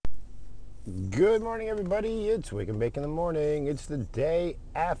Good morning, everybody. It's Wake and Bake in the morning. It's the day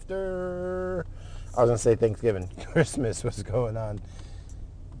after, I was going to say Thanksgiving. Christmas was going on.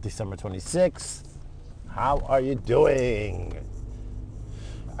 December 26th. How are you doing?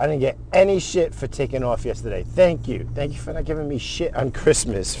 I didn't get any shit for taking off yesterday. Thank you. Thank you for not giving me shit on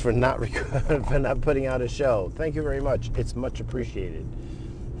Christmas, for not for not putting out a show. Thank you very much. It's much appreciated.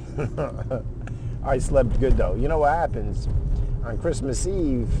 I slept good, though. You know what happens? On Christmas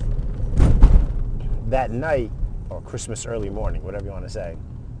Eve, that night, or Christmas early morning, whatever you want to say,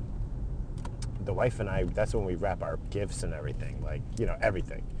 the wife and I, that's when we wrap our gifts and everything. Like,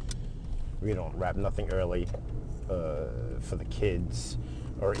 everything. We don't wrap nothing early for the kids,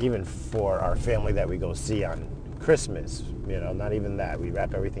 or even for our family that we go see on Christmas. Not even that. We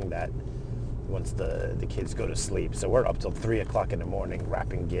wrap everything that once the kids go to sleep. So we're up till 3 o'clock in the morning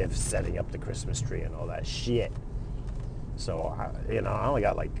wrapping gifts, setting up the Christmas tree and all that shit. So, I only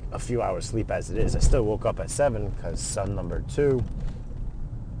got like a few hours sleep as it is. I still woke up at 7 because son number 2,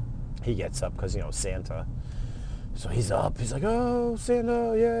 he gets up because, Santa. So he's up. He's like, oh,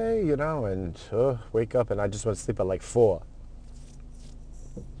 Santa, yay, and wake up. And I just went to sleep at like 4.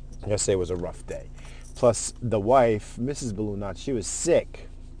 Yesterday was a rough day. Plus, the wife, Mrs. BalloonKnot, she was sick.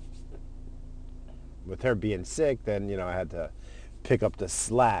 With her being sick, then, I had to pick up the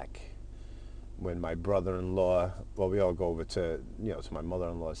slack. When my brother-in-law, well, we all go over to my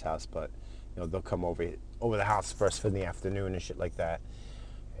mother-in-law's house, but they'll come over the house first for the afternoon and shit like that.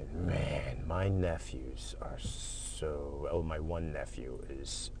 And man, my nephews are my one nephew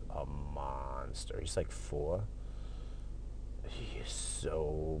is a monster. He's like 4. He is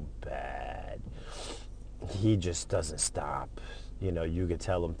so bad. He just doesn't stop. You could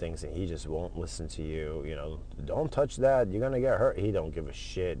tell him things and he just won't listen to you. Don't touch that. You're going to get hurt. He don't give a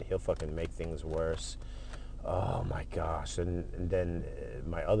shit. He'll fucking make things worse. Oh, my gosh. And then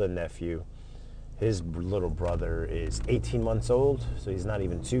my other nephew, his little brother is 18 months old, so he's not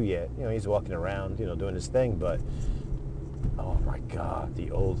even 2 yet. He's walking around, doing his thing, but oh, my God,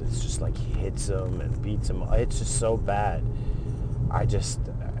 the oldest just like hits him and beats him. It's just so bad. I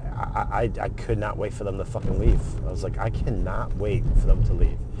could not wait for them to fucking leave. I was like, I cannot wait for them to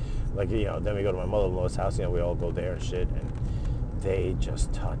leave. Like, then we go to my mother-in-law's house, we all go there and shit, and they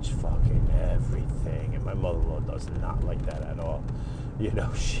just touch fucking everything. And my mother-in-law does not like that at all.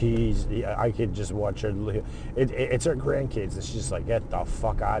 I could just watch her. It's her grandkids, and she's just like, get the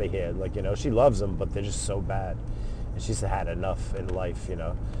fuck out of here. Like, she loves them, but they're just so bad. And she's had enough in life,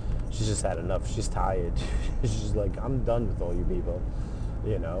 She's just had enough. She's tired. She's like, I'm done with all you people.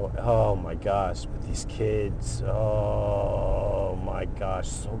 Oh my gosh, but these kids, oh my gosh,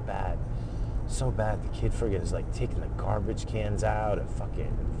 so bad. So bad. The kid friggin' is like taking the garbage cans out and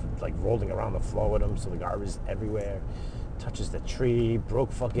fucking like rolling around the floor with them, so the garbage is everywhere. Touches the tree,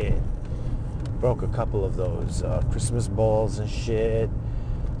 broke a couple of those Christmas balls and shit.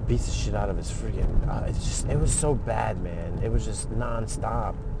 Beats the shit out of his friggin', it was so bad, man. It was just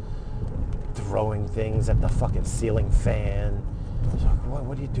non-stop. Throwing things at the fucking ceiling fan. I was like,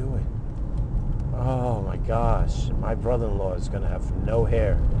 what are you doing? Oh my gosh. My brother-in-law is going to have no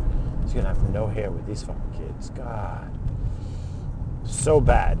hair. He's going to have no hair with these fucking kids. God. So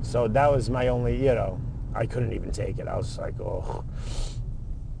bad. So that was my only, I couldn't even take it. I was like, oh.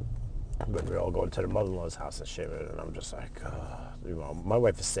 But we were all going to the mother-in-law's house and shit, and I'm just like, my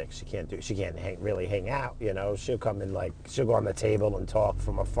wife is sick. She can't really hang out, She'll come in, she'll go on the table and talk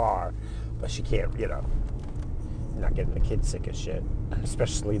from afar, but she can't, not getting the kids sick as shit.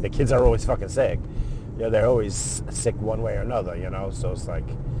 Especially the kids are always fucking sick. They're always sick one way or another, So it's like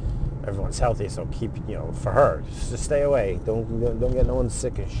everyone's healthy, so keep, for her, just stay away. Don't get no one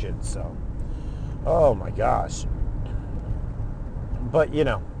sick and shit. So, oh my gosh. But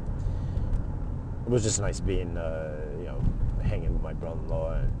it was just nice being, hanging with my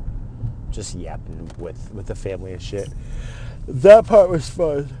brother-in-law and just yapping with the family and shit. That part was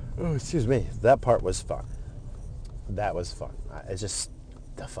fun. Oh, excuse me. That part was fun. That was fun. It's just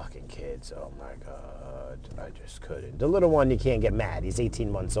the fucking kids. Oh my God. I just couldn't. The little one, you can't get mad. He's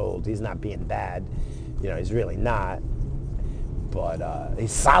 18 months old. He's not being bad. He's really not. But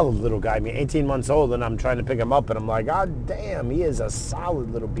he's a solid little guy. I mean, 18 months old, and I'm trying to pick him up, and I'm like, God damn, he is a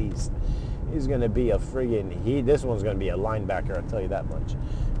solid little beast. He's going to be a friggin', this one's going to be a linebacker, I'll tell you that much.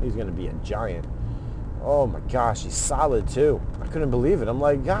 He's going to be a giant. Oh my gosh, he's solid too. I couldn't believe it. I'm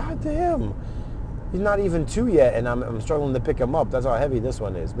like, God damn. He's not even 2 yet, and I'm struggling to pick him up. That's how heavy this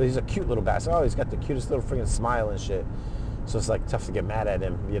one is. But he's a cute little bastard. Oh, he's got the cutest little friggin' smile and shit. So it's like tough to get mad at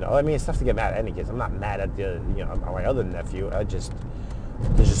him, I mean, it's tough to get mad at any kids. I'm not mad at my other nephew. It's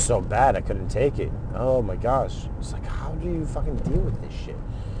just so bad I couldn't take it. Oh my gosh. It's like, how do you fucking deal with this shit?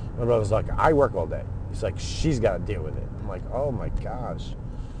 My brother's like, I work all day. He's like, she's got to deal with it. I'm like, oh my gosh.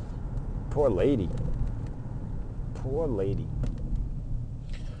 Poor lady. Poor lady.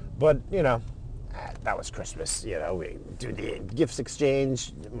 But, you know, that was Christmas. You know, we do the gifts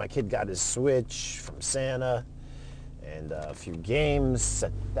exchange. My kid got his Switch from Santa and a few games,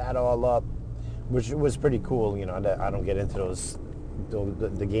 set that all up, which was pretty cool. You know, I don't get into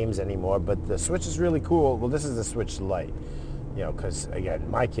the games anymore, but the Switch is really cool. Well, this is the Switch Lite, you know, because, again,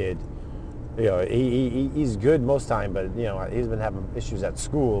 my kid, you know, he's good most time, but, you know, he's been having issues at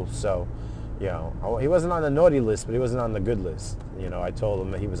school, so, you know, he wasn't on the naughty list, but he wasn't on the good list. You know, I told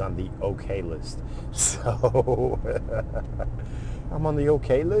him that he was on the okay list. So, I'm on the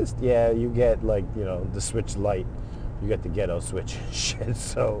okay list? Yeah, you get, like, you know, the Switch Lite. You get the ghetto Switch shit,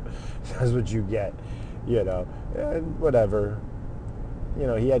 so that's what you get, you know, and whatever. You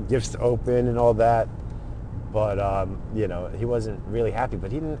know, he had gifts to open and all that, but, you know, he wasn't really happy,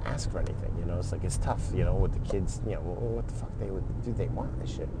 but he didn't ask for anything, you know. It's like, it's tough, you know, with the kids, you know, what the fuck do they want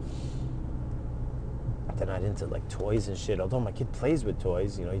this shit? They're not into, like, toys and shit, although my kid plays with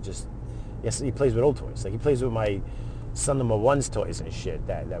toys, you know, he plays with old toys. Like, he plays with my son number one's toys and shit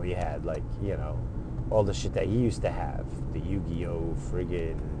that we had, like, you know, all the shit that he used to have, the Yu-Gi-Oh!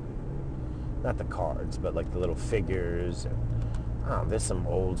 Friggin', not the cards, but like the little figures. And, there's some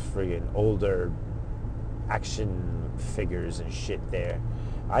older action figures and shit there.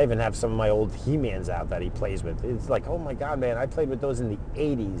 I even have some of my old He-Mans out that he plays with. It's like, oh my God, man, I played with those in the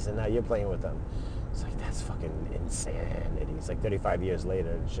 80s and now you're playing with them. It's like, that's fucking insanity. It's like 35 years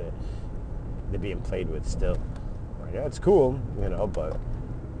later and shit. They're being played with still. Like, yeah, it's cool, you know, but...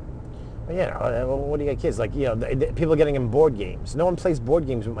 You know, what do you get kids? Like, you know, people are getting them board games. No one plays board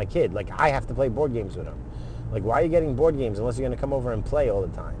games with my kid. Like, I have to play board games with him. Like, why are you getting board games unless you're going to come over and play all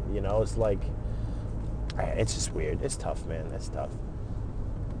the time? You know, it's like, it's just weird. It's tough, man. It's tough.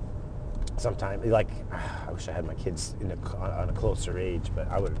 Sometimes, like, I wish I had my kids on a closer age, but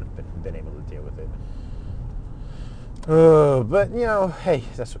I would have been able to deal with it. But, you know, hey,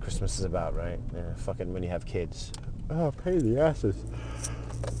 that's what Christmas is about, right? Yeah, fucking when you have kids. Oh, pain in the asses.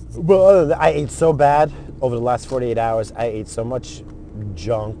 Well, other than that, I ate so bad over the last 48 hours. I ate so much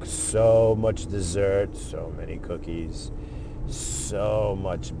junk, so much dessert, so many cookies, so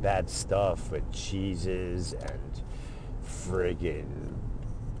much bad stuff with cheeses and friggin'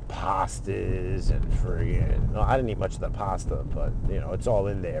 pastas and friggin'... No, I didn't eat much of the pasta, but, you know, it's all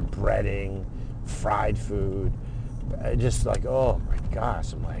in there. Breading, fried food. Just like, oh my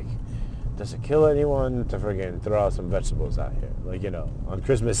gosh, I'm like... Does it kill anyone to friggin' throw out some vegetables out here? Like, you know, on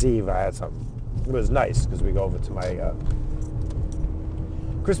Christmas Eve, I had some. It was nice because we go over to my...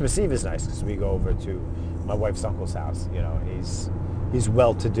 Christmas Eve is nice because we go over to my wife's uncle's house. You know, he's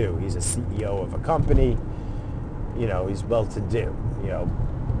well-to-do. He's a CEO of a company. You know, he's well-to-do. You know,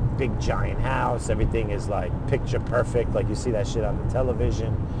 big giant house. Everything is, like, picture perfect. Like, you see that shit on the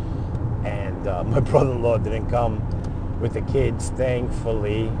television. And my brother-in-law didn't come with the kids,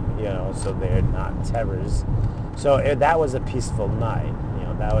 thankfully, you know, so they're not terrors. So that was a peaceful night, you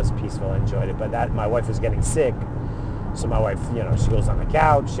know, that was peaceful, I enjoyed it. But my wife was getting sick, so my wife, you know, she goes on the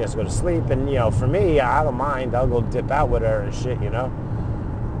couch, she has to go to sleep, and, you know, for me, I don't mind, I'll go dip out with her and shit, you know.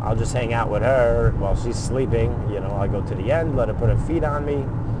 I'll just hang out with her while she's sleeping, you know, I go to the end, let her put her feet on me,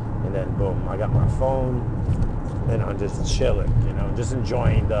 and then boom, I got my phone, and I'm just chilling, you know, just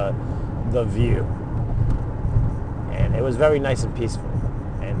enjoying the view. And it was very nice and peaceful.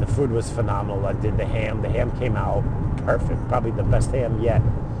 And the food was phenomenal. I did the ham. The ham came out perfect. Probably the best ham yet.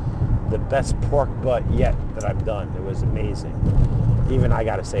 The best pork butt yet that I've done. It was amazing. Even I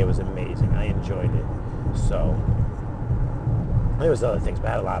got to say it was amazing. I enjoyed it. So, there was other things. But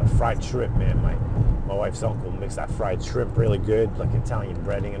I had a lot of fried shrimp, man. My wife's uncle makes that fried shrimp really good. Like Italian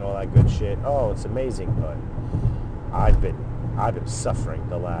breading and all that good shit. Oh, it's amazing. But I've been suffering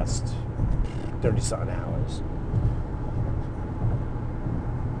the last 30-something hours.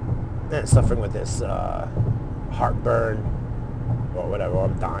 And suffering with this heartburn or whatever, or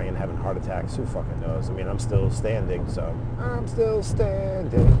I'm dying, having heart attacks, who fucking knows? I mean, I'm still standing, so I'm still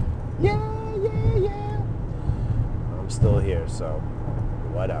standing. Yeah. I'm still here, so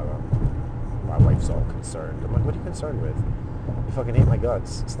whatever. My wife's all concerned. I'm like, what are you concerned with? You fucking hate my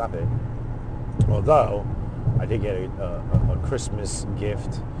guts. Stop it. Although, I did get a Christmas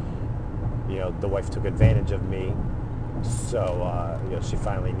gift. You know, the wife took advantage of me. So, you know, she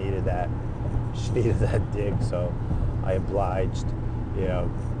finally needed that. She needed that dig, so I obliged, you know,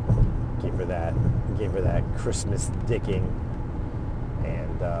 gave her that Christmas dicking.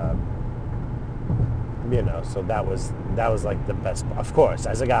 And, you know, so that was like the best part. Of course,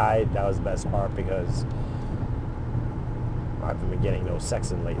 as a guy, that was the best part because haven't been getting no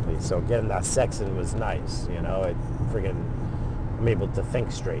sexing lately. So getting that sexing was nice, you know. I'm able to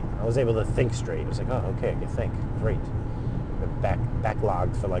think straight. I was able to think straight. It was like, oh, okay, I can think. Great. Been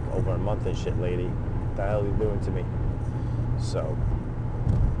backlogged for like over a month and shit, lady. What the hell are you doing to me? So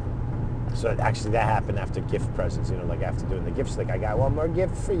actually that happened after gift presents, you know, like after doing the gifts, like I got one more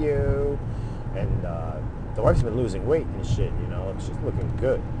gift for you. And the wife's been losing weight and shit, you know. She's looking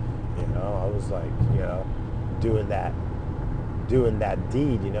good, you know. I was like, you know, doing that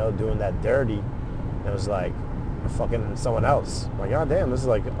deed, you know, doing that dirty. And it was like fucking someone else. I'm like, god damn, this is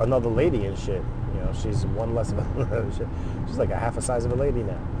like another lady and shit. You know, she's one less of a shit. She's like a half a size of a lady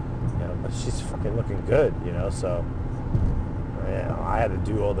now. You know, but she's fucking looking good, you know, so you know, I had to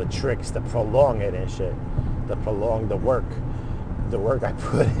do all the tricks to prolong it and shit. To prolong the work I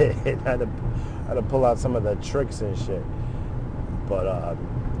put in. I had to pull out some of the tricks and shit. But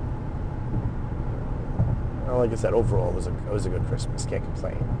like I said, overall it was a good Christmas. Can't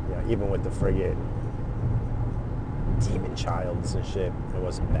complain. You know, even with the friggin' demon childs and shit, it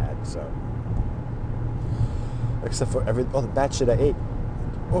wasn't bad. So, except for all the bad shit I ate.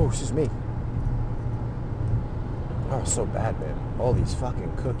 Oh, excuse me. Oh, so bad, man. All these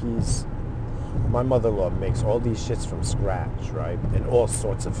fucking cookies. My mother-in-law makes all these shits from scratch, right? And all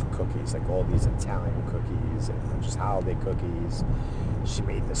sorts of cookies, like all these Italian cookies and just holiday cookies. She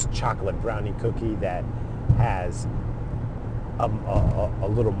made this chocolate brownie cookie that has a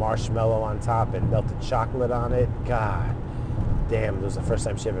little marshmallow on top and melted chocolate on it. God damn, it was the first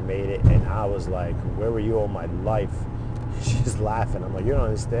time she ever made it. And I was like, where were you all my life? She's laughing. I'm like, you don't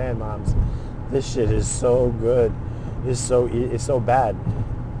understand, Moms. This shit is so good. It's so bad.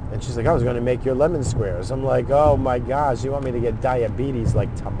 And she's like, I was going to make your lemon squares. I'm like, oh my gosh, you want me to get diabetes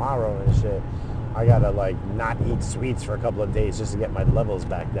like tomorrow and shit. I got to like not eat sweets for a couple of days just to get my levels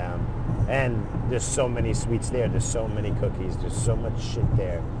back down. And there's so many sweets there. There's so many cookies. There's so much shit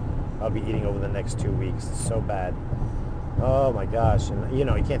there. I'll be eating over the next 2 weeks. It's so bad. Oh my gosh. And you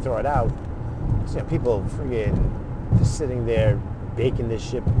know, you can't throw it out. You know, people friggin' just sitting there baking this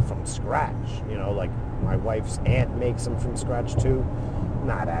shit from scratch. You know, like my wife's aunt makes them from scratch too.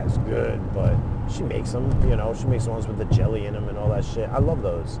 Not as good, but she makes them, you know, she makes the ones with the jelly in them and all that shit. I love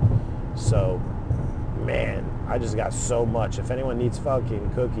those. So, man, I just got so much. If anyone needs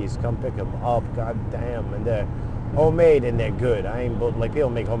fucking cookies, come pick them up. God damn. And they're homemade and they're good. I ain't, like,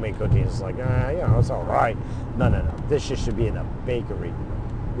 people make homemade cookies. It's like, you know, it's all right. No. This shit should be in a bakery.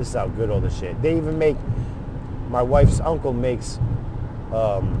 This is how good all this shit. They even make, my wife's uncle makes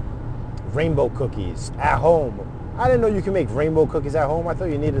rainbow cookies at home. I didn't know you can make rainbow cookies at home. I thought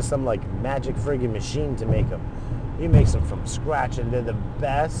you needed some like magic friggin' machine to make them. He makes them from scratch and they're the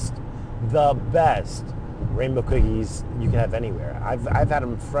best rainbow cookies you can have anywhere. I've had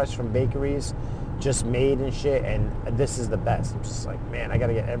them fresh from bakeries, just made and shit, and this is the best. I'm just like, man, I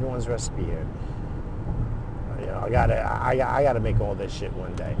gotta get everyone's recipe here. You know, I gotta make all this shit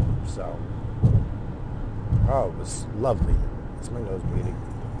one day. So, oh, it was lovely. Is my nose bleeding?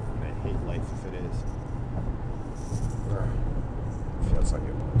 I hate life if it is. Feels like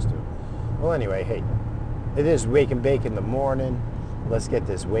it wants to. Well, anyway, hey, it is wake and bake in the morning. Let's get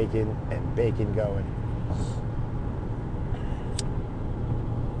this waking and baking going.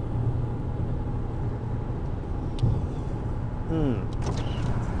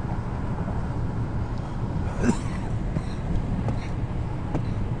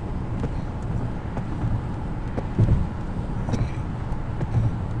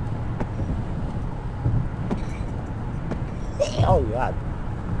 Oh, God.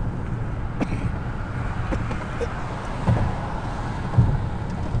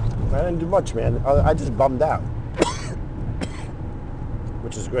 I didn't do much, man. I just bummed out,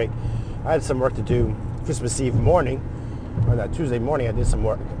 which is great. I had some work to do Christmas Eve morning, or that Tuesday morning I did some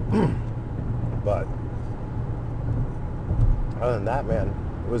work. But other than that, man,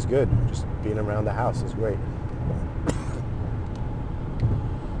 it was good. Just being around the house is great.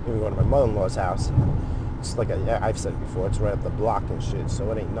 Even going to my mother-in-law's house. It's like I've said before, it's right up the block and shit,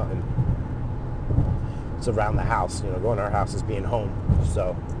 so it ain't nothing. It's around the house, you know, going to her house is being home.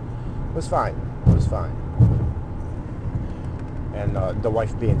 So it was fine. It was fine. And the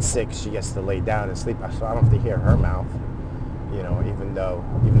wife being sick, she gets to lay down and sleep, so I don't have to hear her mouth. You know, even though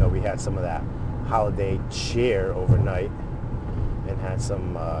we had some of that holiday cheer overnight and had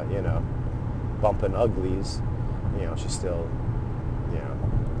some, you know, bumping uglies, you know, she's still, you know,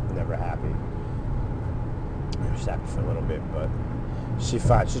 never happy. She's happy for a little bit, but she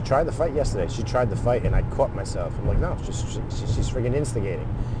tried the fight yesterday. She tried the fight, and I caught myself. I'm like, no, she's freaking instigating.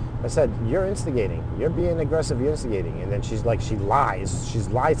 I said, you're instigating. You're being aggressive. You're instigating. And then she's like, she lies. She's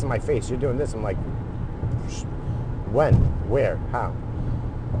lies to my face. You're doing this. I'm like, when? where? How?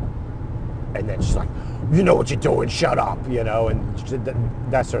 And then she's like, you know what you're doing, shut up, you know, and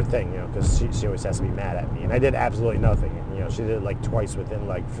that's her thing, you know, because she always has to be mad at me. And I did absolutely nothing. And, you know, she did it like twice within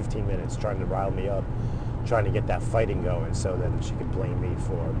like 15 minutes, trying to rile me up, trying to get that fighting going so then she could blame me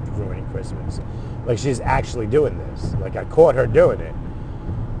for ruining Christmas. Like, she's actually doing this. Like, I caught her doing it.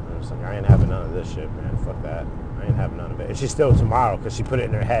 I was like, I ain't having none of this shit, man. Fuck that. I ain't having none of it. And she's still tomorrow because she put it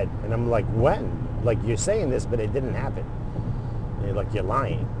in her head. And I'm like, when? Like, you're saying this, but it didn't happen. And you're like, you're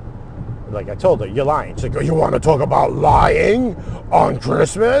lying. Like, I told her, you're lying. She's like, oh, you want to talk about lying on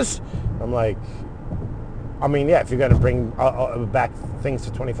Christmas? I'm like, I mean, yeah, if you're going to bring back things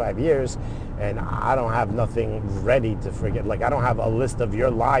for 25 years, and I don't have nothing ready to forget. Like, I don't have a list of your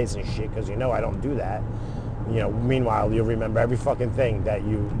lies and shit, because you know I don't do that. You know, meanwhile, you'll remember every fucking thing that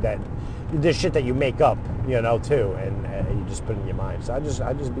there's shit that you make up, you know, too, and you just put in your mind. So I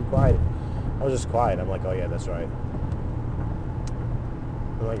just be quiet. I was just quiet. I'm like, oh, yeah, that's right.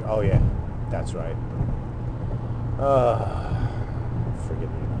 I'm like, oh, yeah, that's right.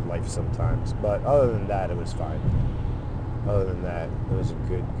 Freaking life sometimes. But other than that, it was fine. Other than that, it was a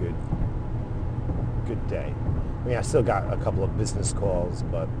good day. I mean, I still got a couple of business calls,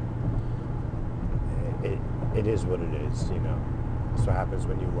 but it is what it is, you know. That's what happens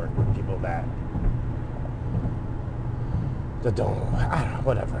when you work with people that don't, I don't know,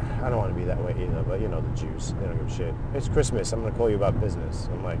 whatever. I don't want to be that way either, but you know, the Jews, they don't give a shit. It's Christmas, I'm going to call you about business.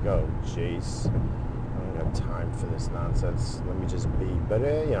 I'm like, oh, jeez, I don't have time for this nonsense. Let me just be. But,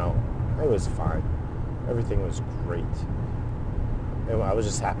 you know, it was fine. Everything was great. And I was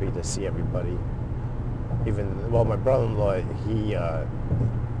just happy to see everybody. Even, well, my brother-in-law,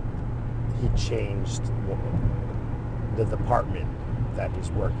 he changed the department that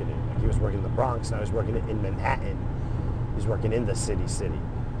he's working in. Like, he was working in the Bronx, now he's working in Manhattan. He's working in the city,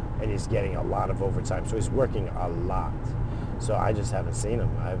 and he's getting a lot of overtime. So he's working a lot. So I just haven't seen him.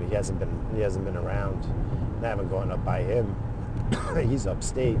 He hasn't been around. And I haven't gone up by him. He's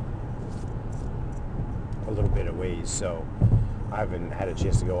upstate, a little bit of ways. So I haven't had a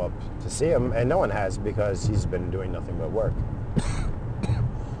chance to go up to see him, and no one has, because he's been doing nothing but work.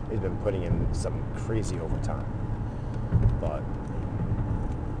 He's been putting in some crazy overtime. But,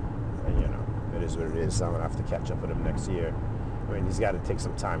 and you know, it is what it is. So I'm going to have to catch up with him next year. I mean, he's got to take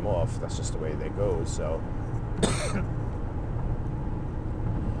some time off. That's just the way that goes. So,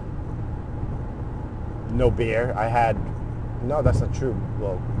 no beer. No, that's not true.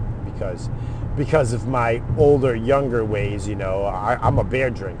 Well, because of my younger ways, you know, I'm a beer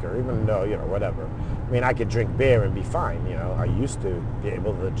drinker, even though, you know, whatever. I mean, I could drink beer and be fine, you know. I used to be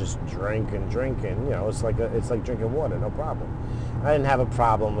able to just drink, and you know, it's like drinking water, no problem. I didn't have a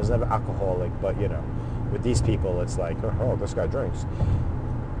problem, was never alcoholic, but, you know, with these people, it's like, oh, this guy drinks.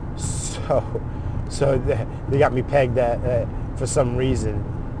 So they got me pegged at, for some reason,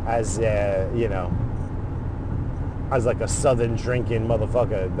 as, you know, as like a southern drinking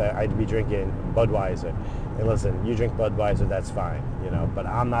motherfucker, that I'd be drinking Budweiser. And listen, you drink Budweiser, that's fine, you know, but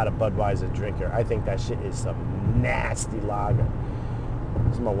I'm not a Budweiser drinker. I think that shit is some nasty lager.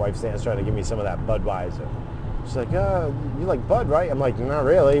 So my wife's trying to give me some of that Budweiser. She's like, you like Bud, right? I'm like, not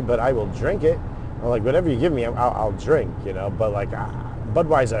really, but I will drink it. I'm like, whatever you give me, I'll drink, you know, but like,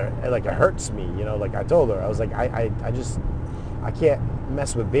 Budweiser, like, it hurts me, you know, like I told her, I was like, I can't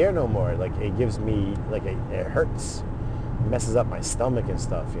mess with beer no more. Like, it gives me, like, it hurts. It messes up my stomach and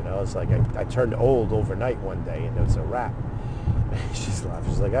stuff, you know. It's like I turned old overnight one day, and it's a wrap. She's laughing.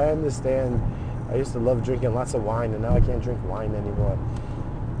 She's like, I understand. I used to love drinking lots of wine, and now I can't drink wine anymore.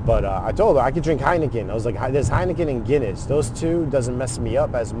 But I told her I could drink Heineken. I was like, there's Heineken and Guinness. Those two doesn't mess me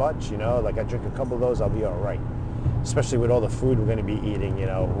up as much, you know. Like, I drink a couple of those, I'll be all right. Especially with all the food we're going to be eating, you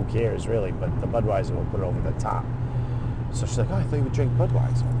know. Who cares, really? But the Budweiser will put it over the top. So she's like, oh, I thought you would drink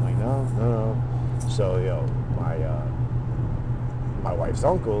Budweiser. I'm like, no. So, you know, my wife's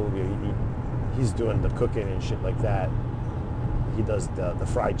uncle, he's doing the cooking and shit like that. He does the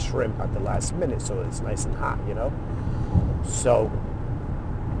fried shrimp at the last minute, so it's nice and hot, you know. So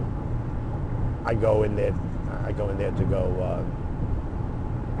I go in there to go,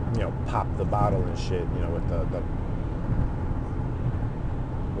 you know, pop the bottle and shit, you know,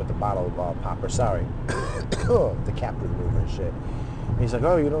 with the bottle popper, sorry, the cap remover and shit. And he's like,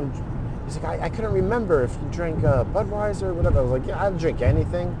 oh, you don't. He's like, I couldn't remember if you drank Budweiser or whatever. I was like, yeah, I'd drink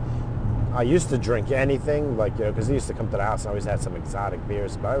anything. I used to drink anything, like, you know, because he used to come to the house and I always had some exotic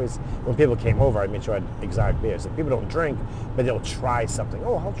beers. But I always, when people came over, I made sure I had exotic beers. Like, people don't drink, but they'll try something.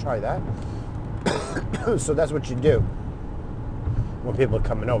 Oh, I'll try that. So that's what you do when people are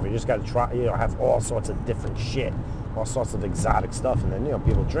coming over. You just got to try, you know, have all sorts of different shit, all sorts of exotic stuff. And then, you know,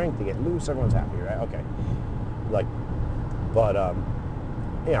 people drink, they get loose, everyone's happy, right? Okay. Like, But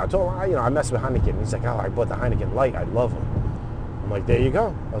I told him, I mess with Heineken. He's like, oh, I bought the Heineken Light. I love them. I'm like, there you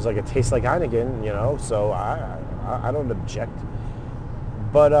go. I was like, it tastes like Heineken, so I don't object.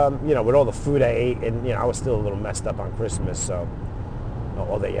 But, with all the food I ate, and, I was still a little messed up on Christmas, so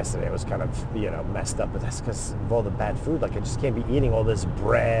all day yesterday I was kind of, messed up. But that's because of all the bad food. Like, I just can't be eating all this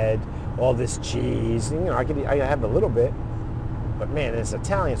bread, all this cheese. And, I have a little bit. But, man, it's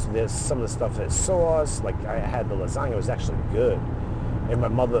Italian, so there's some of the stuff that's sauce. Like, I had the lasagna. It was actually good. And my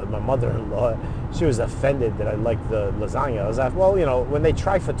mother-in-law, she was offended that I liked the lasagna. I was like, well, when they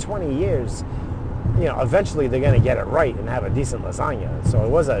try for 20 years, eventually they're going to get it right and have a decent lasagna. So it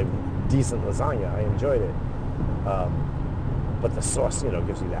was a decent lasagna. I enjoyed it. But the sauce,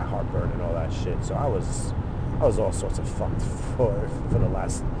 gives you that heartburn and all that shit. So I was all sorts of fucked for the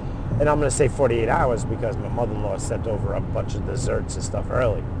last, and I'm going to say 48 hours because my mother-in-law sent over a bunch of desserts and stuff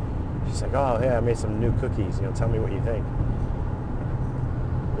early. She's like, oh, yeah, I made some new cookies. Tell me what you think.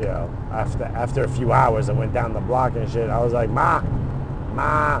 After a few hours, I went down the block and shit. I was like, Ma,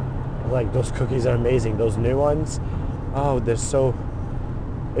 like, those cookies are amazing. Those new ones, oh, it's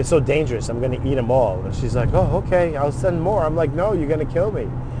so dangerous. I'm going to eat them all. And she's like, oh, okay, I'll send more. I'm like, no, you're going to kill me.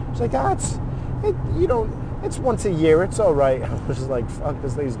 She's like, it's once a year. It's all right. I was just like, fuck,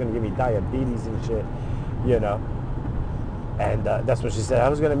 this lady's going to give me diabetes and shit, And that's what she said. I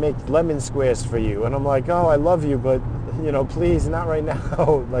was going to make lemon squares for you. And I'm like, oh, I love you, but, please, not right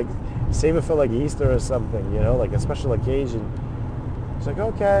now. Like, save it for, like, Easter or something, like a special occasion. It's like,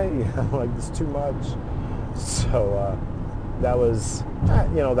 okay. Like, it's too much. So that was,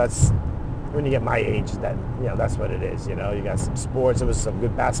 that's, when you get my age, that, that's what it is, You got some sports. There was some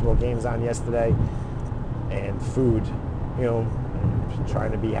good basketball games on yesterday. And food,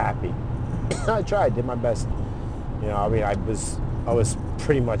 trying to be happy. I tried, did my best. I was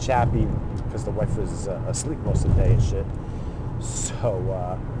pretty much happy because the wife was asleep most of the day and shit.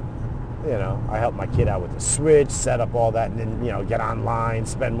 So, I helped my kid out with the Switch, set up all that, and then, get online,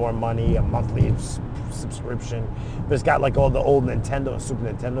 spend more money, a monthly subscription. But it's got, like, all the old Nintendo and Super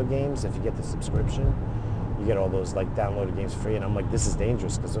Nintendo games. If you get the subscription, you get all those, like, downloaded games free. And I'm like, this is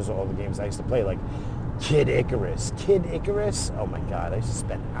dangerous because those are all the games I used to play, like Kid Icarus. Oh, my God. I used to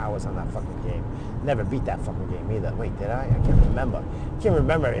spend hours on that fucking game. Never beat that fucking game either. Wait, did I? I can't remember. I can't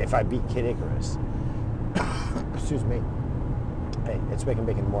remember if I beat Kid Icarus. Excuse me. Hey, it's Wake and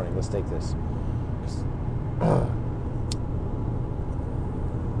Bake in the morning. Let's take this.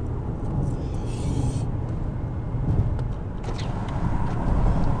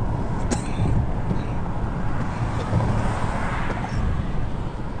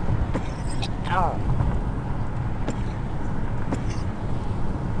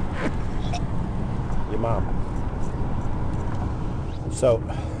 Your mom. So,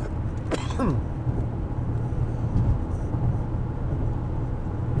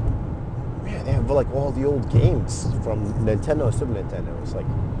 they have like all the old games from Nintendo and Super Nintendo. It's like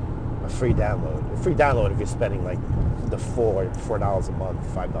a free download. A free download if you're spending like the $4 a month,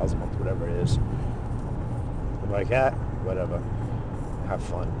 $5 a month, whatever it is. I'm like, yeah, whatever. Have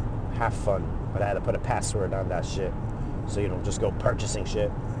fun. But I had to put a password on that shit so you don't just go purchasing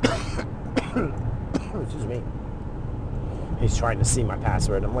shit. Excuse me. He's trying to see my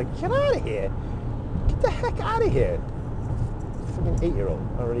password. I'm like, get out of here. Get the heck out of here. Freaking 8-year-old.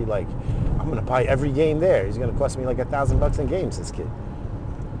 Already like, I'm going to buy every game there. He's going to cost me like $1,000 in games, this kid.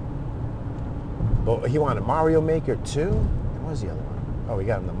 But he wanted Mario Maker 2? What was the other one? Oh, we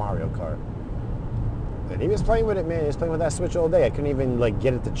got him the Mario Kart. And he was playing with it, man. He was playing with that Switch all day. I couldn't even like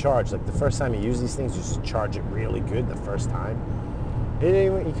get it to charge. Like the first time he used these things, you just charge it really good the first time. He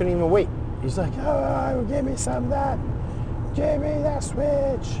couldn't even wait. He's like, oh, give me some of that. Give me that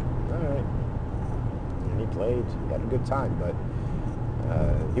Switch. All right. And he played. He had a good time, but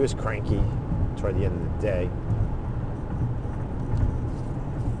he was cranky toward the end of the day.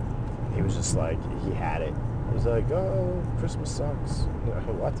 He was just like, he had it. He's like, oh, Christmas sucks.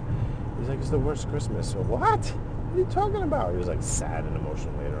 What? He's like, it's the worst Christmas. Well, what? What are you talking about? He was like sad and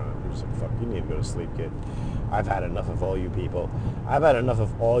emotional later on. He was like, fuck, you need to go to sleep, kid. I've had enough of all you people. I've had enough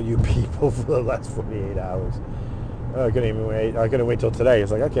of all you people for the last 48 hours. I couldn't even wait. I couldn't wait till today.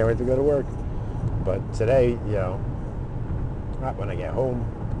 He's like, I can't wait to go to work. But today, when I get home,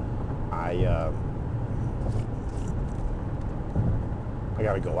 I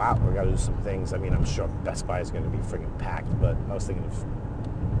got to go out. I got to do some things. I mean, I'm sure Best Buy is going to be freaking packed, but I was thinking of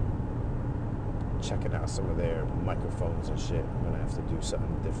checking out some of their microphones and shit. I'm going to have to do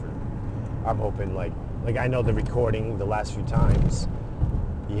something different. I'm hoping, like I know the recording the last few times,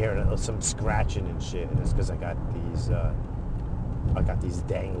 you hear some scratching and shit, and it's because I got these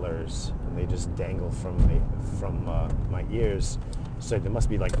danglers and they just dangle from my ears. So they must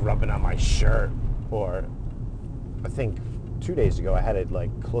be like rubbing on my shirt, or I think 2 days ago I had it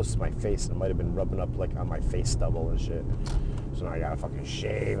like close to my face, and it might have been rubbing up like on my face stubble and shit. So now I gotta fucking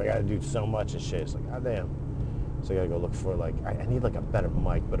shave. I gotta do so much and shit. It's like, goddamn. So I gotta go look for like, I need like a better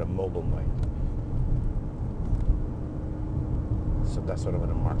mic, but a mobile mic. So that's what I'm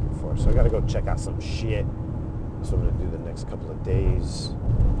gonna market for. So I gotta go check out some shit. That's what I'm gonna do the next couple of days.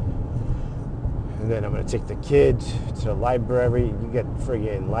 And then I'm gonna take the kid to the library. You get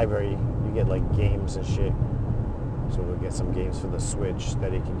friggin' library, you get like games and shit. So we'll get some games for the Switch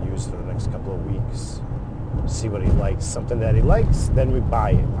that he can use for the next couple of weeks. See what he likes. Something that he likes, then we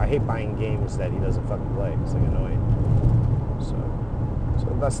buy it. I hate buying games that he doesn't fucking play. It's like annoying. So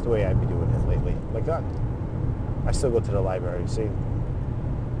that's the way I've been doing it lately. My God. I still go to the library, see?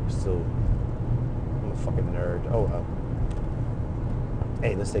 I'm a fucking nerd. Oh, well.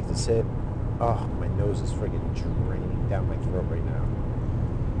 Hey, let's take this hit. Oh, my nose is friggin' draining down my throat right now.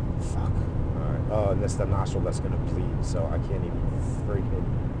 Fuck. Alright. Oh, and that's the nostril that's gonna bleed, so I can't even friggin'...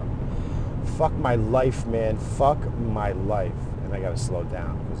 Fuck my life, man. Fuck my life. And I gotta slow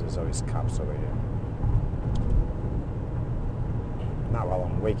down, because there's always cops over here. Not while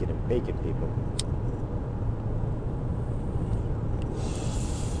I'm waking and baking people.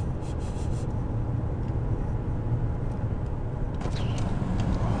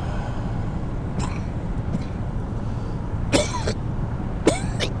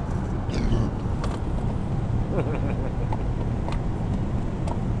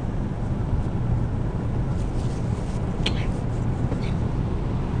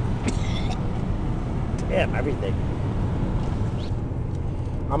 Damn, everything.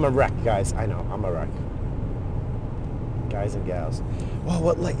 I'm a wreck, guys. I know, I'm a wreck. Guys and gals. Oh,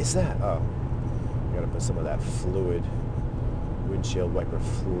 what light is that? Oh, I gotta put some of that fluid, windshield wiper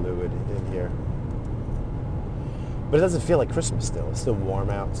fluid in here. But it doesn't feel like Christmas still. It's still warm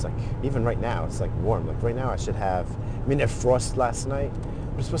out. It's like, even right now, it's like warm. Like right now I should have, I mean, there frost last night.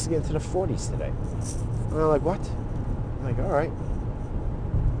 We're supposed to get into the 40s today. And I'm like, what? I'm like, all right.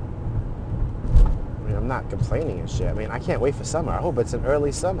 I mean, I'm not complaining and shit. I mean, I can't wait for summer. I hope it's an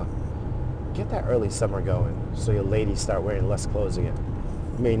early summer. Get that early summer going so your ladies start wearing less clothes again.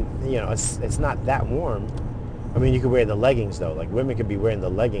 I mean, you know, it's not that warm. I mean, you could wear the leggings though. Like women could be wearing the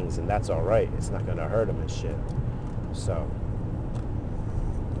leggings and that's all right. It's not gonna hurt them and shit. So,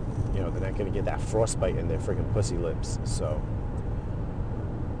 you know, they're not gonna get that frostbite in their freaking pussy lips. So,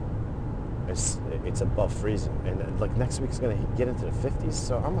 it's above freezing, and like next week's gonna get into the 50s.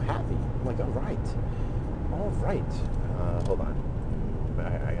 So I'm happy. I'm like, all right. Hold on.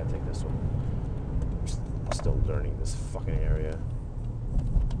 I gotta take this one. I'm still learning this fucking area.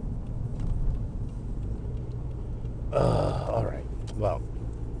 All right. Well,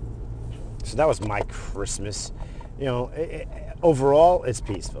 so that was my Christmas. You know, overall, it's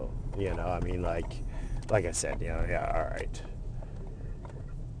peaceful. You know, I mean, like I said, you know, yeah, all right.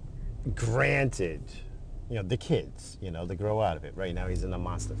 Granted, you know, the kids, you know, they grow out of it. Right now, he's in a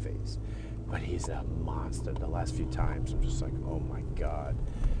monster phase. But he's a monster. The last few times, I'm just like, oh my God.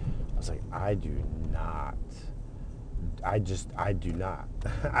 I was like, I do not. I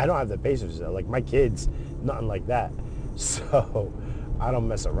don't have the patience. Like, my kids, nothing like that. So, I don't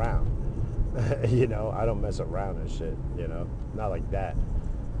mess around. You know, I don't mess around and shit, you know, not like that.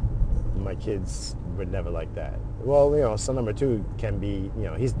 My kids were never like that. Well, you know, son number two can be, you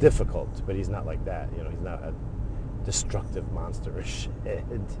know, he's difficult, but he's not like that. You know, he's not a destructive monster or shit.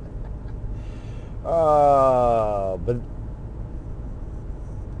 But,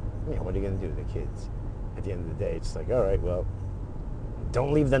 you know, what are you going to do to the kids? At the end of the day, it's like, all right, well,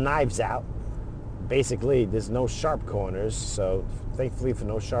 don't leave the knives out. Basically, there's no sharp corners, so thankfully for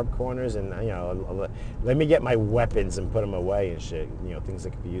no sharp corners, and you know, let me get my weapons and put them away and shit. You know, things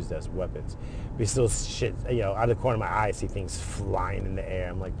that could be used as weapons. But still, shit. You know, out of the corner of my eye, I see things flying in the air.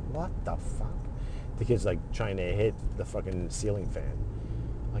 I'm like, what the fuck? The kid's like trying to hit the fucking ceiling fan.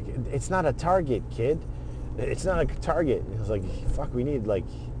 Like, it's not a target, kid. It's not a target. It's like, fuck. We need like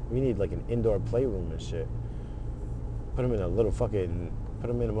an indoor playroom and shit. Put him in a little fucking. Put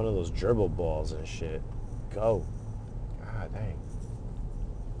him in one of those gerbil balls and shit. Go. God dang.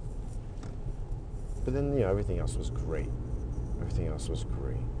 But then, you know, everything else was great. Everything else was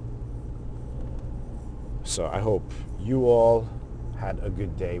great. So I hope you all had a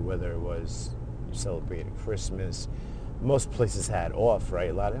good day, whether it was you celebrated Christmas. Most places had off, right?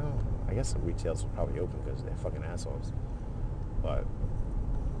 A lot of, I guess some retailers were probably open because they're fucking assholes. But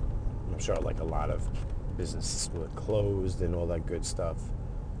I'm sure like a lot of businesses were closed and all that good stuff.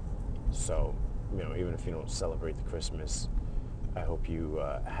 So, you know, even if you don't celebrate the Christmas, I hope you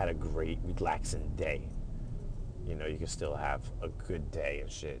had a great, relaxing day. You know, you can still have a good day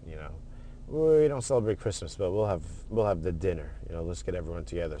and shit. You know, we don't celebrate Christmas, but we'll have the dinner. You know, let's get everyone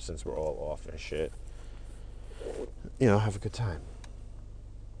together since we're all off and shit. You know, have a good time.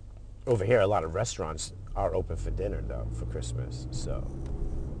 Over here, a lot of restaurants are open for dinner though for Christmas. So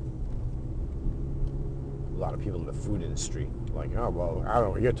a lot of people in the food industry, like, oh well, I don't know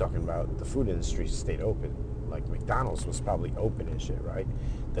what you're talking about. The food industry stayed open. Like McDonald's was probably open and shit, right?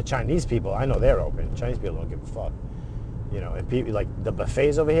 The Chinese people, I know they're open. Chinese people don't give a fuck. You know, and people like the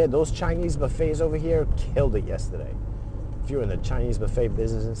buffets over here, those Chinese buffets over here killed it yesterday. If you're in the Chinese buffet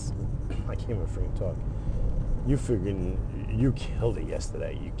business, I can't even freaking talk. You killed it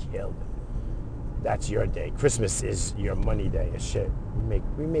yesterday. You killed it. That's your day. Christmas is your money day and shit.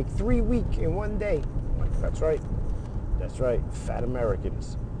 We make 3 weeks in one day. Like, that's right. That's right. Fat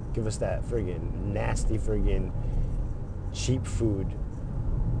Americans. Give us that friggin' nasty friggin' cheap food.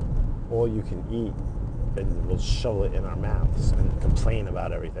 All you can eat. And we'll shovel it in our mouths and complain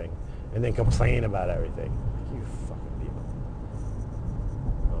about everything. And then complain about everything. You fucking people.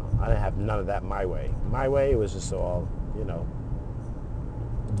 I didn't have none of that my way. My way, it was just all, you know,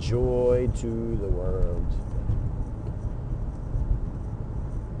 joy to the world.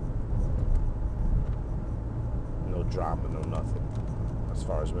 No drama, no nothing. As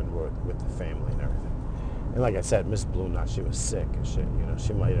far as when we're with the family and everything. And like I said, Miss BalloonKnot, she was sick and shit. You know,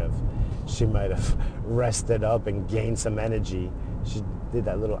 she might have rested up and gained some energy. She did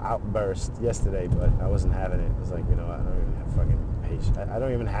that little outburst yesterday, but I wasn't having it. It was like, you know, I don't even have fucking patience. I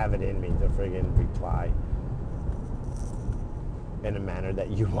don't even have it in me to friggin' reply in a manner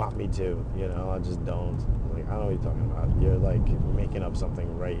that you want me to. You know, I just don't. Like, I don't know what you're talking about. You're like making up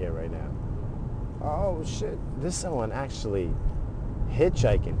something right here, right now. Oh shit! There's someone actually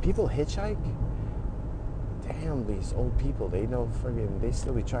hitchhiking. People hitchhike? Damn, these old people, they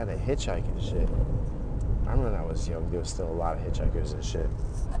still be trying to hitchhike and shit. I remember when I was young, there was still a lot of hitchhikers and shit.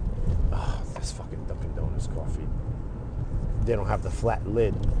 Oh, this fucking Dunkin' Donuts coffee. They don't have the flat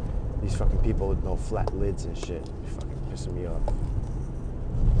lid. These fucking people with no flat lids and shit. You're fucking pissing me off.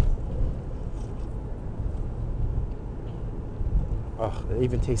 Oh, it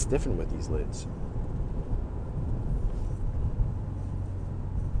even tastes different with these lids.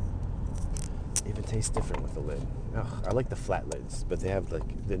 Even tastes different with the lid. Ugh, I like the flat lids, but they have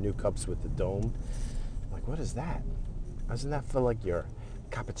like the new cups with the dome. I'm like, what is that? Isn't that for like your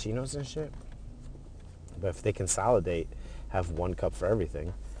cappuccinos and shit? But if they consolidate, have one cup for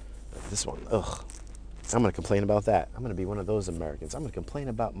everything. But this one, ugh. I'm gonna complain about that. I'm gonna be one of those Americans. I'm gonna complain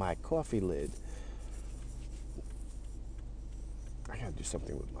about my coffee lid. I gotta do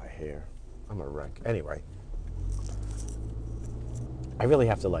something with my hair. I'm a wreck. Anyway. I really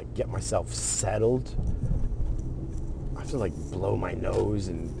have to like get myself settled. I have to like blow my nose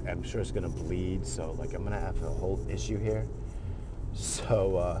and I'm sure it's gonna bleed. So like I'm gonna have a whole issue here.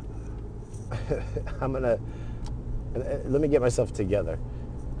 So I'm gonna, let me get myself together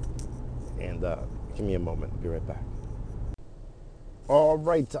and give me a moment. I'll be right back. All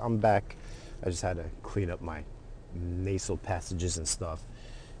right, I'm back. I just had to clean up my nasal passages and stuff.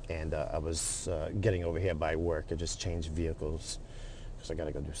 And I was getting over here by work. I just changed vehicles. So I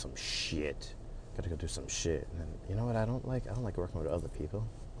gotta go do some shit. And then, you know what I don't like? I don't like working with other people.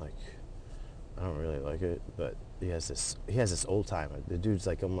 Like, I don't really like it. But he has this old timer. The dude's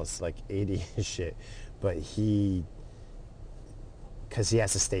like almost like 80 and shit. But because he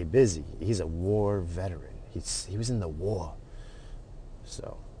has to stay busy. He's a war veteran. He was in the war.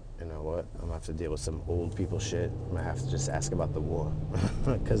 So, you know what? I'm gonna have to deal with some old people shit. I'm gonna have to just ask about the war.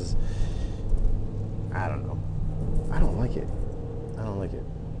 Because, I don't know. I don't like it.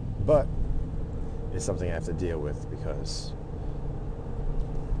 But it's something I have to deal with because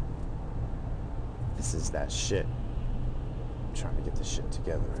this is that shit. I'm trying to get this shit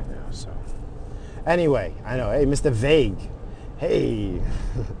together right now, so. Anyway, I know, hey, Mr. Vague. Hey,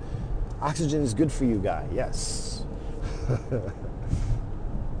 oxygen is good for you, guy, yes.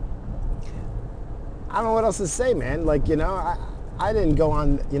 I don't know what else to say, man. Like, you know, I didn't go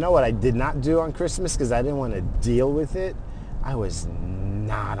on, you know what I did not do on Christmas because I didn't want to deal with it? I was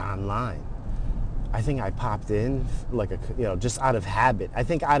not online. I think I popped in like just out of habit. I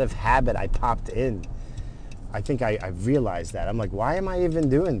think out of habit I popped in. I think I realized that. I'm like, why am I even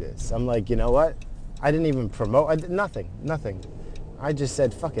doing this? I'm like, you know what? I didn't even promote, nothing. I just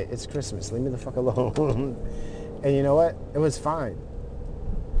said, fuck it, it's Christmas. Leave me the fuck alone. And you know what? It was fine.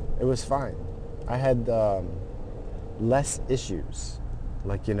 I had less issues.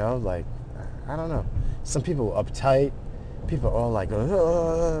 Like, you know, like, I don't know. Some people were uptight. People are all like,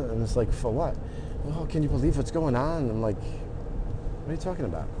 and it's like, for what? Oh, can you believe what's going on? I'm like, What are you talking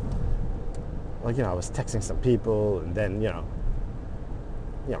about? Like, I was texting some people, and then,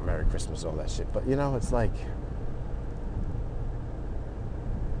 Merry Christmas, all that shit. But, it's like,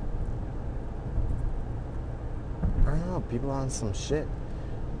 I don't know, people on some shit.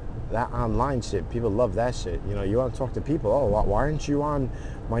 That online shit, people love that shit. You want to talk to people. Oh, why aren't you on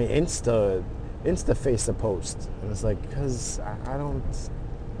my Insta face a post? And it's like, because I don't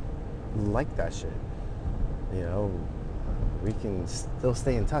like that shit. We can still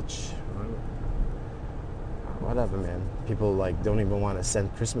stay in touch. Whatever, man. People like don't even want to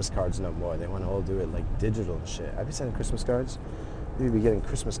send Christmas cards no more. They want to all do it like digital and shit. I'd be sending Christmas cards. You'd be getting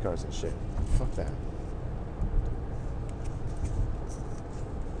Christmas cards and shit. Fuck that.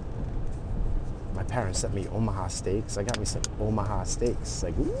 My parents sent me Omaha steaks. I got me some Omaha steaks.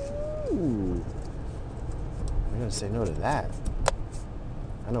 Like, ooh. I'm gonna say no to that.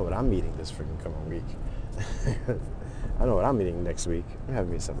 I know what I'm eating this freaking coming week. I know what I'm eating next week. I'm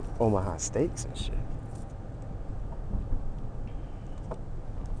having me some Omaha steaks and shit.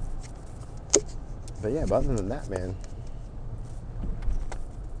 But yeah, but other than that, man,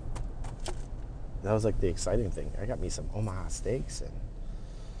 that was like the exciting thing. I got me some Omaha steaks and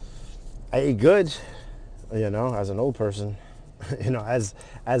I ate good, as an old person, as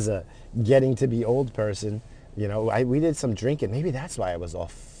a getting to be old person, we did some drinking. Maybe that's why I was all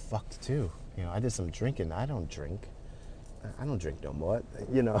fucked too. I did some drinking. I don't drink no more,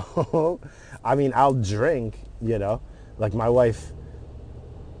 I mean, I'll drink, like my wife,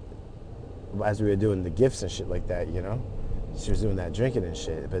 as we were doing the gifts and shit like that, she was doing that drinking and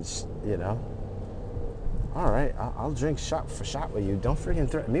shit, but, all right, I'll drink shot for shot with you. Don't freaking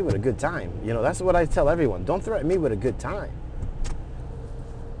threaten me with a good time. That's what I tell everyone. Don't threaten me with a good time.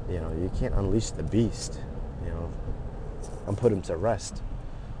 You can't unleash the beast, and put him to rest.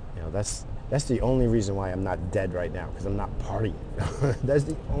 That's the only reason why I'm not dead right now, because I'm not partying. That's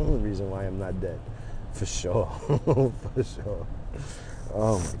the only reason why I'm not dead. For sure. For sure.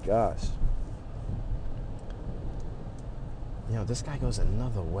 Oh my gosh. This guy goes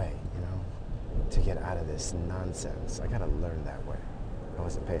another way, to get out of this nonsense. I gotta learn that way. I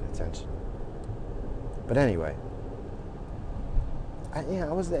wasn't paying attention. But anyway, I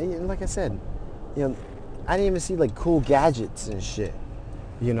was there, like I said, I didn't even see like cool gadgets and shit.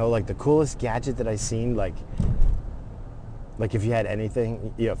 Like the coolest gadget that I seen, like if you had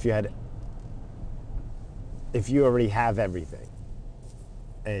anything, if you already have everything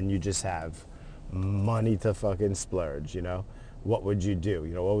and you just have money to fucking splurge, what would you do?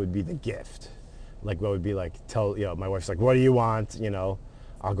 What would be the gift? Like, what would be like, my wife's like, what do you want?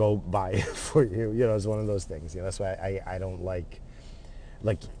 I'll go buy it for you. It's one of those things. That's why I don't like,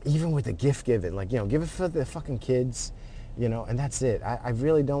 even with the gift giving, give it for the fucking kids, and that's it. I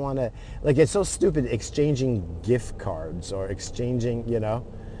really don't want to, it's so stupid exchanging gift cards or exchanging, you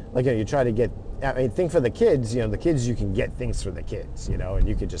try to get, think for the kids, the kids, you can get things for the kids, and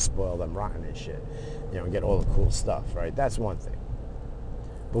you can just spoil them rotten and shit, and get all the cool stuff, right? That's one thing.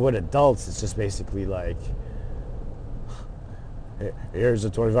 But with adults, it's just basically like, here's a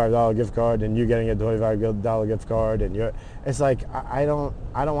 $25 gift card, and you're getting a $25 gift card, and it's like, I don't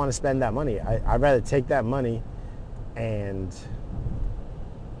want to spend that money. I'd rather take that money and,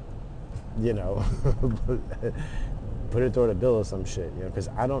 put it toward a bill or some shit, because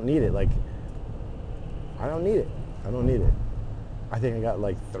I don't need it. I don't need it. I think I got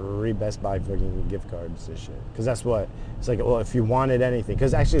like 3 Best Buy freaking gift cards and shit. Because that's what, it's like, well, if you wanted anything.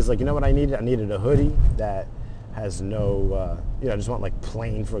 Because actually it's like, what I needed? I needed a hoodie that has no, I just want like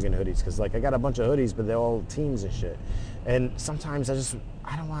plain friggin' hoodies. Because like I got a bunch of hoodies, but they're all teams and shit. And sometimes I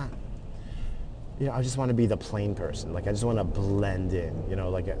don't want, I just want to be the plain person. Like I just want to blend in,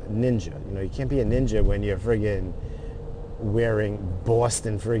 like a ninja. You can't be a ninja when you're friggin' wearing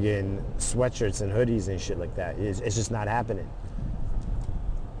Boston friggin' sweatshirts and hoodies and shit like that. It's just not happening.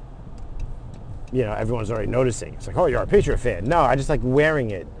 Everyone's already noticing. It's like, oh, you're a Patriot fan. No, I just like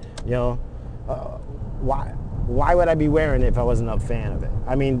wearing it. Why would I be wearing it if I wasn't a fan of it?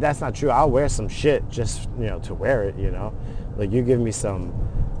 I mean, that's not true. I'll wear some shit just, to wear it, Like you give me some,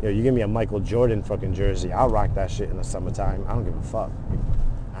 you give me a Michael Jordan fucking jersey. I'll rock that shit in the summertime. I don't give a fuck.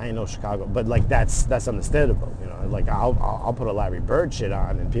 I ain't no Chicago, but like that's understandable. Like I'll put a Larry Bird shit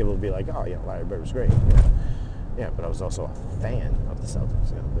on, and people will be like, oh, Larry Bird was great. Yeah, but I was also a fan of the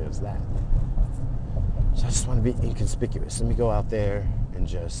Celtics. There's that. So I just want to be inconspicuous. Let me go out there and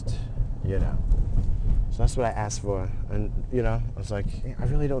just, So that's what I asked for. And, I was like, I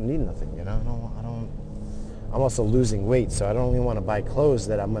really don't need nothing, I'm also losing weight, so I don't even want to buy clothes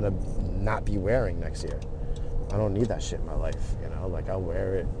that I'm going to not be wearing next year. I don't need that shit in my life, Like I'll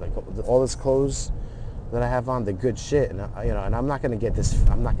wear it. Like all this clothes, that I have on, the good shit, and and I'm not gonna get this.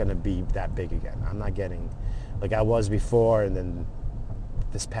 I'm not gonna be that big again. I'm not getting like I was before, and then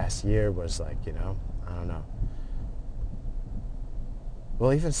this past year was like, I don't know.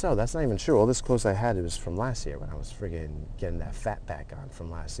 Well, even so, that's not even true. All this clothes I had, it was from last year when I was friggin' getting that fat back on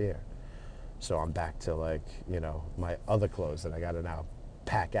from last year. So I'm back to like, my other clothes that I gotta now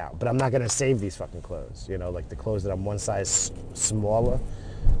pack out. But I'm not gonna save these fucking clothes, like the clothes that I'm one size smaller,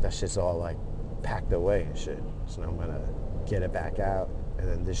 that shit's all like packed away and shit. So now I'm gonna get it back out, and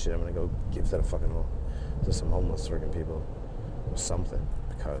then this shit I'm gonna go give to some homeless friggin' people or something,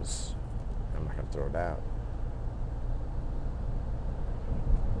 because I'm not gonna throw it out.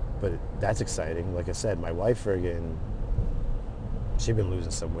 But that's exciting. Like I said, my wife friggin', she been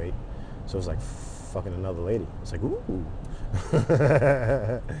losing some weight. So it was like fucking another lady. It's like, ooh.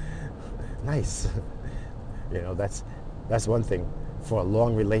 Nice. That's one thing. For a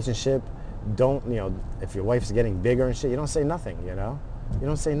long relationship, don't, if your wife's getting bigger and shit, you don't say nothing, You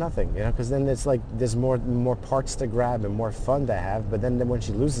don't say nothing, because then it's like there's more parts to grab and more fun to have. But then when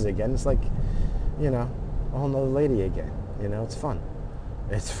she loses again, it's like, a whole nother lady again. It's fun.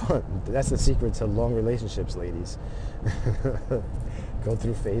 It's fun. That's the secret to long relationships, ladies. Go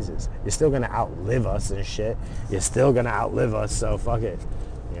through phases. You're still gonna outlive us and shit. You're still gonna outlive us, so fuck it.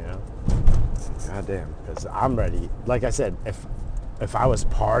 God damn. Because I'm ready. Like I said, if I was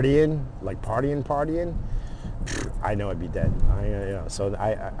partying, like partying, I know I'd be dead. So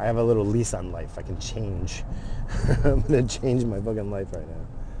I have a little lease on life. I can change. I'm gonna change my fucking life right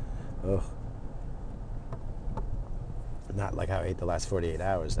now. Ugh. Not like how I ate the last 48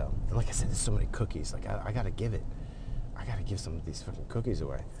 hours, though. And like I said, there's so many cookies. Like, I gotta give it. I gotta give some of these fucking cookies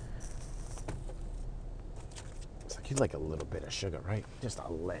away. It's like, you like a little bit of sugar, right? Just a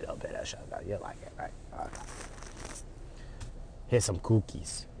little bit of sugar. You like it, right? Okay. Here's some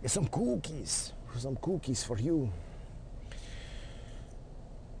cookies. Here's some cookies. Some cookies for you.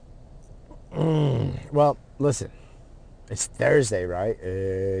 Well, listen. It's Thursday, right?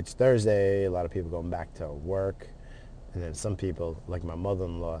 It's Thursday. A lot of people going back to work. And then some people, like my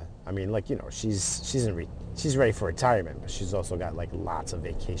mother-in-law, she's ready for retirement, but she's also got like lots of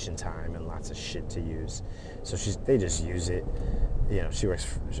vacation time and lots of shit to use. So they just use it.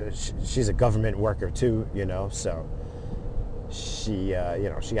 She's a government worker too, so she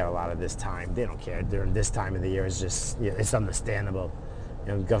got a lot of this time. They don't care. During this time of the year, it's just, it's understandable.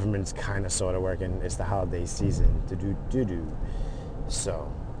 Government's kind of sort of working. It's the holiday season to do. So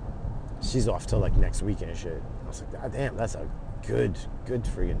she's off till like next week and shit. I was like, God damn, that's a good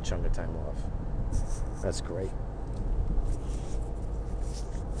freaking chunk of time off. That's great.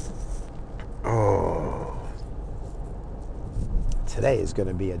 Oh. Today is going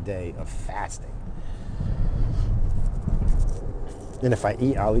to be a day of fasting. And if I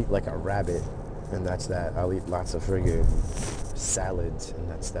eat, I'll eat like a rabbit. And that's that. I'll eat lots of friggin' salads, and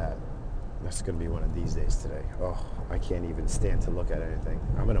that's that. That's going to be one of these days today. Oh, I can't even stand to look at anything.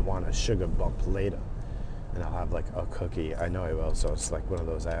 I'm going to want a sugar bump later. And I'll have like a cookie. I know I will. So it's like one of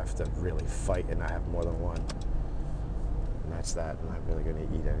those I have to really fight and I have more than one. And that's that. I'm not really going to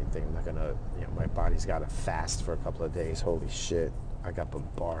eat anything. I'm not going to, my body's got to fast for a couple of days. Holy shit. I got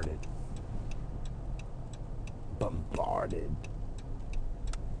bombarded.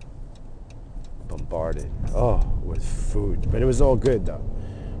 Oh, with food. But it was all good though.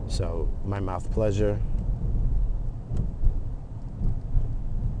 So my mouth pleasure,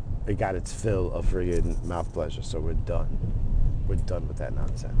 it got its fill of friggin' mouth pleasure. So we're done. We're done with that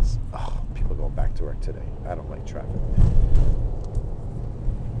nonsense. Oh, people going back to work today. I don't like traffic.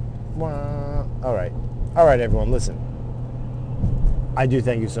 All right, everyone, listen. I do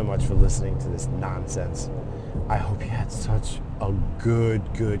thank you so much for listening to this nonsense. I hope you had such a good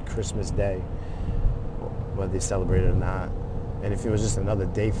Christmas day, whether you celebrate it or not. And if it was just another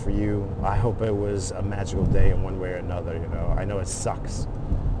day for you, I hope it was a magical day in one way or another, I know it sucks,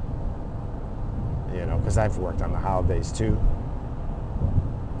 because I've worked on the holidays too.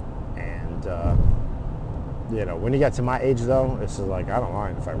 And, when you get to my age though, it's just like, I don't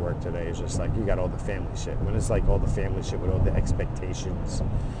mind if I work today. It's just like, you got all the family shit. When it's like all the family shit with all the expectations,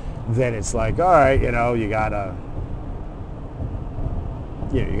 then it's like, all right, you gotta,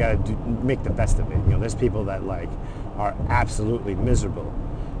 make the best of it. There's people that like are absolutely miserable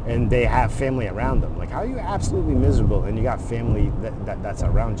and they have family around them. Like, how are you absolutely miserable and you got family that's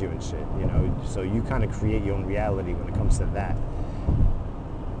around you and shit, So you kind of create your own reality when it comes to that.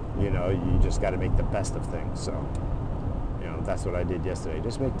 You just got to make the best of things. So, that's what I did yesterday.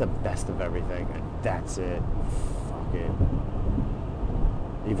 Just make the best of everything, and that's it. Fuck it.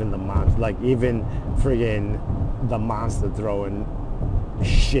 Even the friggin' the monster throwing,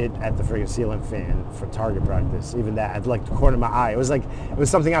 shit at the friggin' ceiling fan for target practice. Even that, at like the corner of my eye. It was like, it was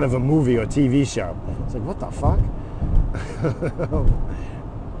something out of a movie or TV show. It's like, what the fuck?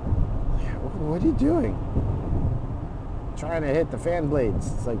 What are you doing? Trying to hit the fan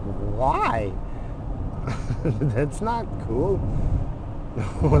blades. It's like, why? That's not cool.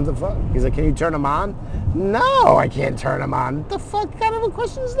 What the fuck? He's like, can you turn them on? No, I can't turn them on. What the fuck kind of a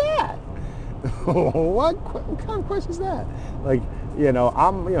question is that? What kind of question is that? Like,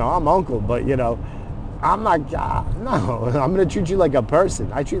 I'm uncle, but I'm not, no, I'm going to treat you like a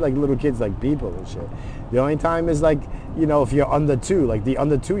person. I treat like little kids like people and shit. The only time is like, if you're under 2, like the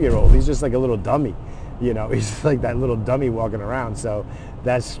under 2-year-old, he's just like a little dummy. He's just like that little dummy walking around. So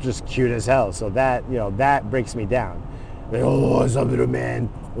that's just cute as hell. So that, that breaks me down. Like, oh, what's up, little man?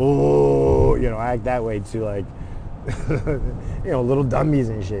 Oh, I act that way too, like, little dummies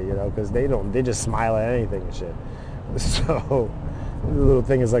and shit, because they just smile at anything and shit. So the little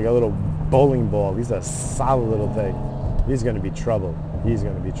thing is like a little bowling ball. He's a solid little thing. He's going to be trouble. He's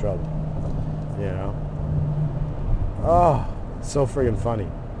going to be trouble. Oh, so friggin' funny.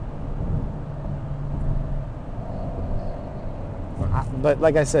 But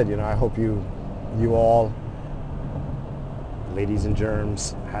like I said, I hope you all, ladies and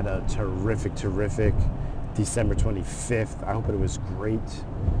germs, had a terrific December 25th. I hope it was great.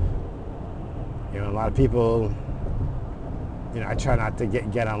 A lot of people, I try not to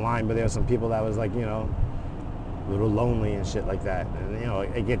get online, but there were some people that was like, a little lonely and shit like that. And,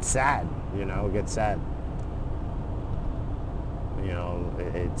 it gets sad, it gets sad.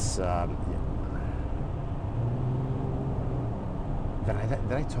 It's, did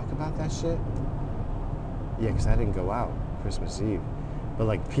I talk about that shit? Yeah, because I didn't go out Christmas Eve. But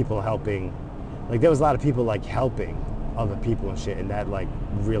like people helping, like there was a lot of people like helping other people and shit, and that like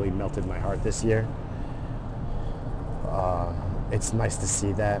really melted my heart this year. It's nice to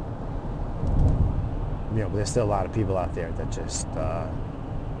see that. But there's still a lot of people out there that just,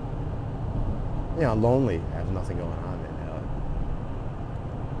 lonely, have nothing going on.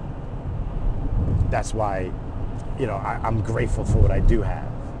 That's why, I'm grateful for what I do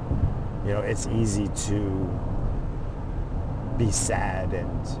have. It's easy to be sad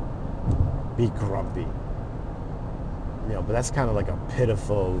and be grumpy. But that's kind of like a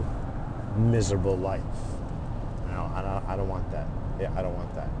pitiful, miserable life. I don't want that. Yeah, I don't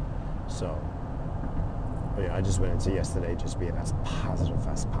want that. So, I just went into yesterday just being as positive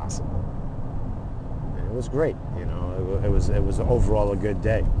as possible. And it was great, it was overall a good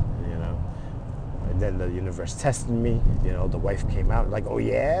day, And then the universe tested me, the wife came out like, oh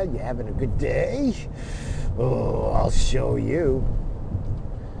yeah, you having a good day? Oh, I'll show you.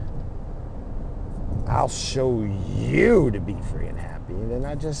 I'll show you to be friggin' happy. And then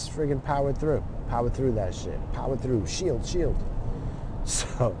I just friggin' powered through that shit. Powered through, shield.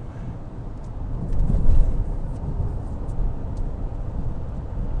 So,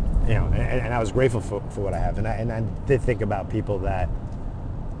 and I was grateful for what I have. And I did think about people that,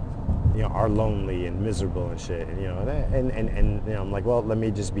 are lonely and miserable and shit. And I'm like, well, let me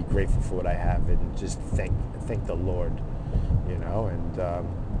just be grateful for what I have and just thank the Lord, and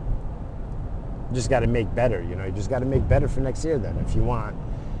just got to make better, you just got to make better for next year then. If you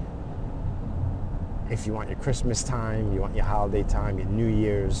want your Christmas time, you want your holiday time, your New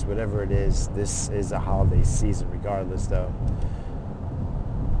Year's, whatever it is, this is a holiday season regardless though.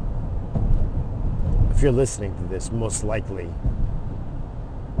 If you're listening to this, most likely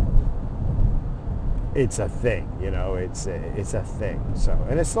it's a thing, it's a thing. So,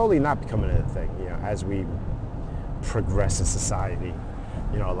 and it's slowly not becoming a thing, as we progress in society,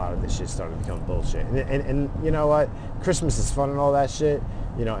 a lot of this shit started to become bullshit. And you know what? Christmas is fun and all that shit,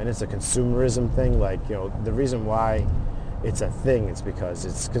 and it's a consumerism thing. Like, the reason why it's a thing is because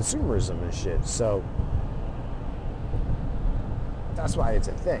it's consumerism and shit. So that's why it's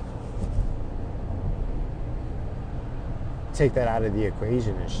a thing. Take that out of the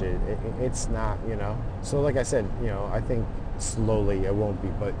equation and shit. It's not, So like I said, I think slowly it won't be.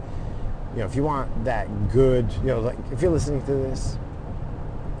 But, if you want that good, like if you're listening to this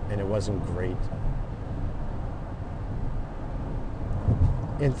and it wasn't great,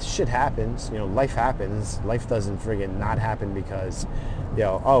 and shit happens, life happens. Life doesn't friggin' not happen because,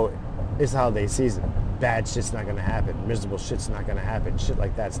 it's the holiday season. Bad shit's not gonna happen. Miserable shit's not gonna happen. Shit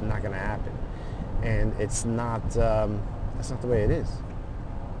like that's not gonna happen. And it's not, that's not the way it is.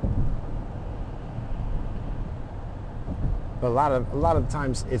 But a lot of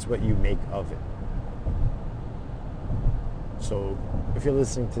times it's what you make of it. So if you're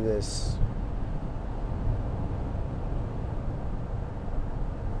listening to this,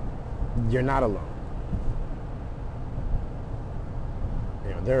 you're not alone.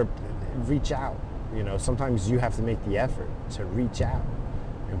 reach out. Sometimes you have to make the effort to reach out,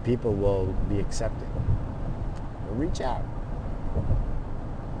 and people will be accepting. Reach out.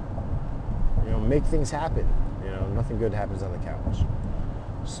 Make things happen. Nothing good happens on the couch.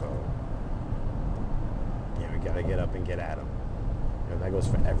 So, you gotta get up and get at them. That goes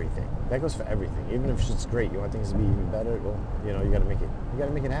for everything. Even if shit's great, you want things to be even better. Well, you gotta make it. You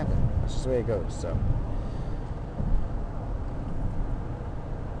gotta make it happen. That's just the way it goes. So,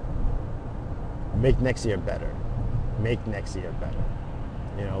 make next year better.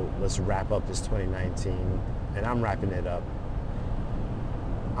 Let's wrap up this 2019, and I'm wrapping it up.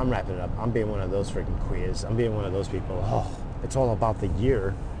 I'm being one of those freaking queers. I'm being one of those people. Oh, it's all about the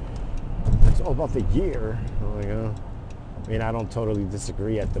year. I don't totally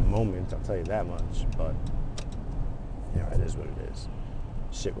disagree at the moment, I'll tell you that much, but, it is what it is.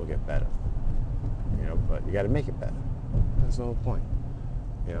 Shit will get better, but you got to make it better. That's the whole point,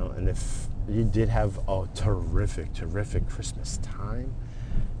 and if you did have a terrific Christmas time,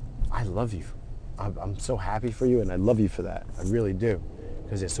 I love you. I'm so happy for you, and I love you for that. I really do,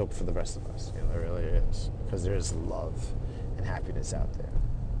 because there's hope for the rest of us. There really is, because there is love and happiness out there.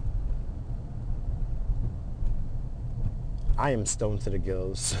 I am stoned to the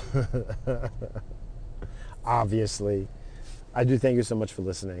gills. Obviously. I do thank you so much for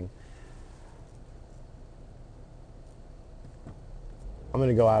listening. I'm going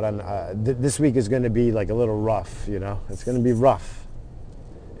to go out on... this week is going to be like a little rough, It's going to be rough.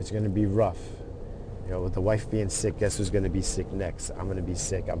 With the wife being sick, guess who's going to be sick next? I'm going to be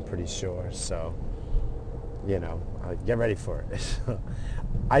sick, I'm pretty sure. So, get ready for it.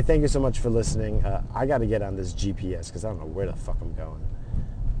 I thank you so much for listening. I got to get on this GPS because I don't know where the fuck I'm going.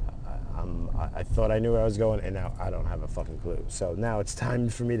 I thought I knew where I was going, and now I don't have a fucking clue. So now it's time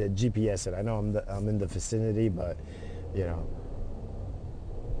for me to GPS it. I know I'm in the vicinity, but,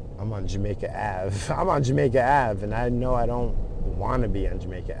 I'm on Jamaica Ave. And I know I don't want to be on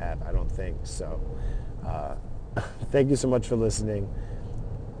Jamaica Ave. I don't think so. Thank you so much for listening.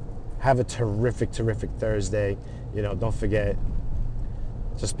 Have a terrific Thursday. Don't forget,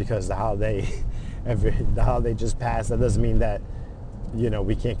 just because the holiday just passed, that doesn't mean that,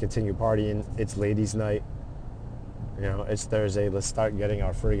 we can't continue partying. It's ladies' night. It's Thursday. Let's start getting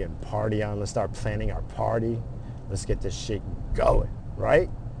our friggin' party on. Let's start planning our party. Let's get this shit going. Right?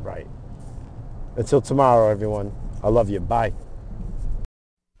 Right. Until tomorrow, everyone. I love you. Bye.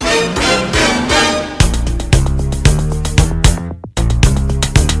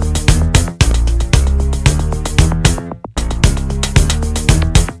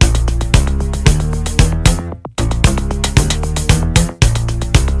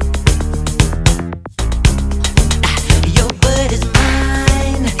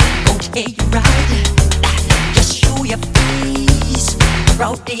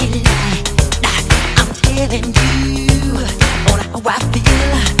 I'm telling you on how I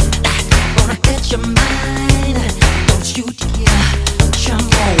feel. Gonna hit your mind. Don't you dare come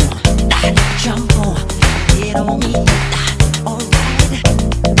on.